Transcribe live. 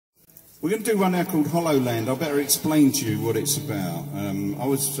We're going to do one now called Hololand. I better explain to you what it's about. I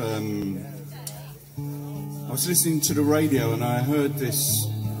was listening to the radio and I heard this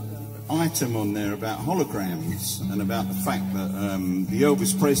item on there about holograms and about the fact that the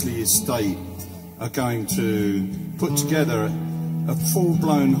Elvis Presley estate are going to put together a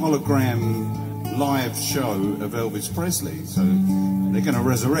full-blown hologram live show of Elvis Presley. So they're going to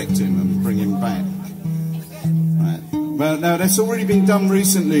resurrect him and bring him back. Well, now that's already been done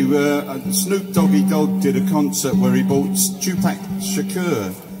recently. Snoop Doggy Dogg did a concert where he brought Tupac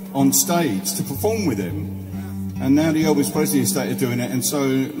Shakur on stage to perform with him, and now the Elvis Presley estate are doing it. And so,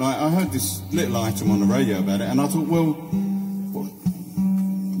 like, I heard this little item on the radio about it, and I thought, well,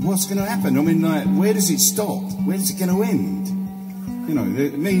 what's going to happen? I mean, like, where does it stop? Where's it going to end? You know,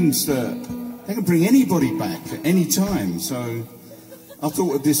 it means that they can bring anybody back at any time. So I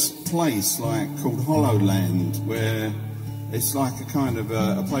thought of this place called Hololand, where it's like a kind of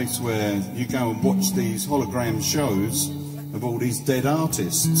a place where you go and watch these hologram shows of all these dead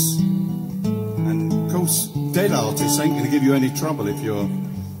artists. And of course, dead artists ain't going to give you any trouble if you're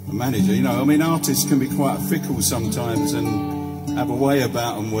a manager. You know, I mean, artists can be quite fickle sometimes and have a way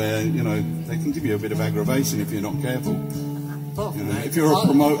about them where, you know, they can give you a bit of aggravation if you're not careful. You know, if you're a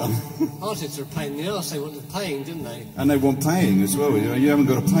promoter. Artists are a pain in the arse. They wanted paying, didn't they? And they want paying as well. You haven't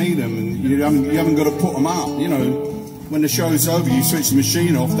got to pay them, and you haven't got to put them up. You know, when the show's over, you switch the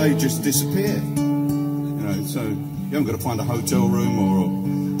machine off, they just disappear. You know, so you haven't got to find a hotel room or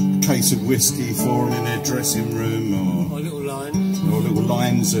a case of whiskey for them in their dressing room, or little lines, or little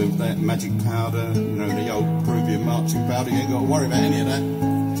lines of that magic powder. You know, the old Peruvian marching powder. You ain't got to worry about any of that.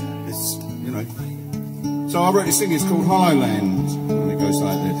 It's, you know. So I wrote this thing, it's called Hololand, and it goes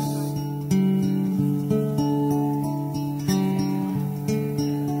like this.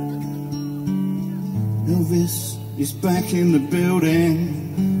 Elvis is back in the building.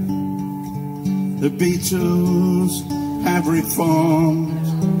 The Beatles have reformed.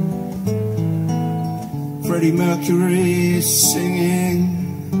 Freddie Mercury is singing.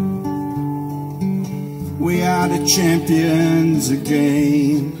 We are the champions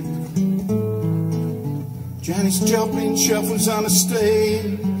again. JANIS Joplin shuffles on the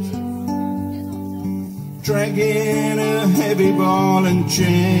stage, dragging a heavy ball and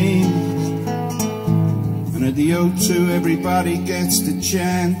chain. And at the O2 everybody gets the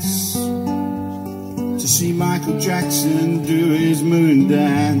chance to see Michael Jackson do his moon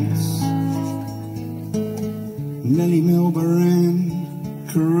dance. NELLIE, MELBA and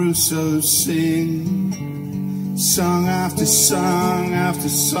CARUSO sing song after song after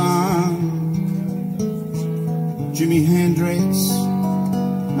song. Jimi Hendrix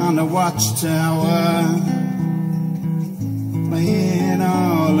on the WATCHTOWER, playing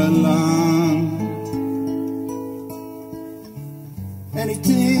all along.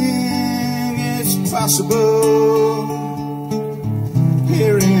 Anything is possible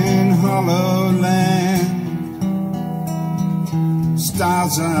here in Hololand.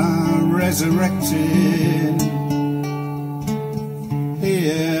 Stars are resurrected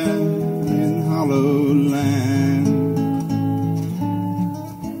here in Hololand.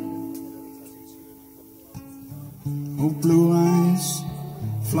 Blue eyes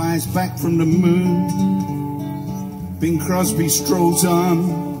flies back from the moon. Bing Crosby strolls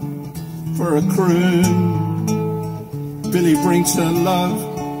on for a croon. Billie brings her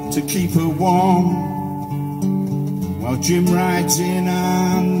love to keep her warm, while Jim rides in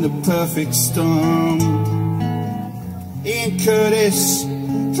on the perfect storm. Ian Curtis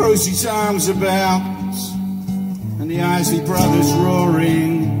throws his arms about, and the Isley Brothers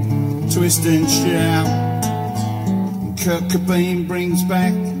roaring, twist and shout. Kurt Cobain brings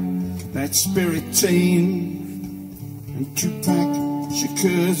back that spirit team, and Tupac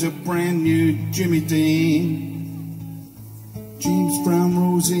Shakur's a brand new Jimmy Dean. James Brown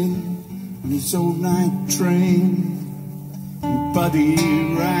rolls in on his old night train, and Buddy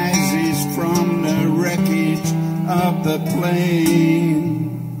rises from the wreckage of the plane.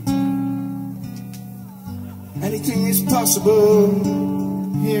 Anything is possible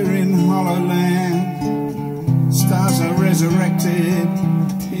here in Hololand. Stars are resurrected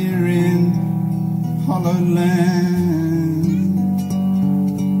here in Hololand.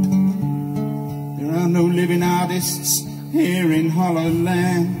 There are no living artists here in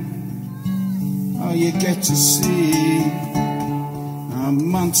Hololand. All you get to see are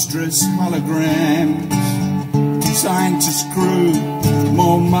monstrous holograms designed to screw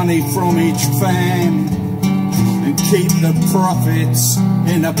more money from each fan and keep the profits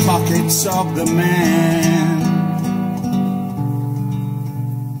in the pockets of the man.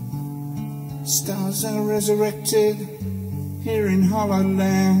 Stars are resurrected here in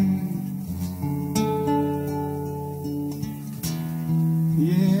Hololand.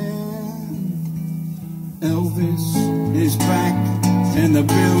 ELVIS is back in the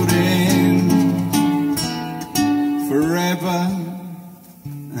building forever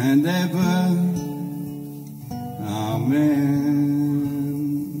and ever. Amen.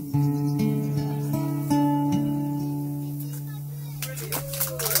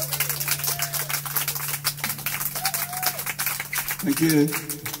 Thank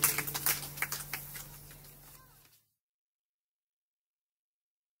you.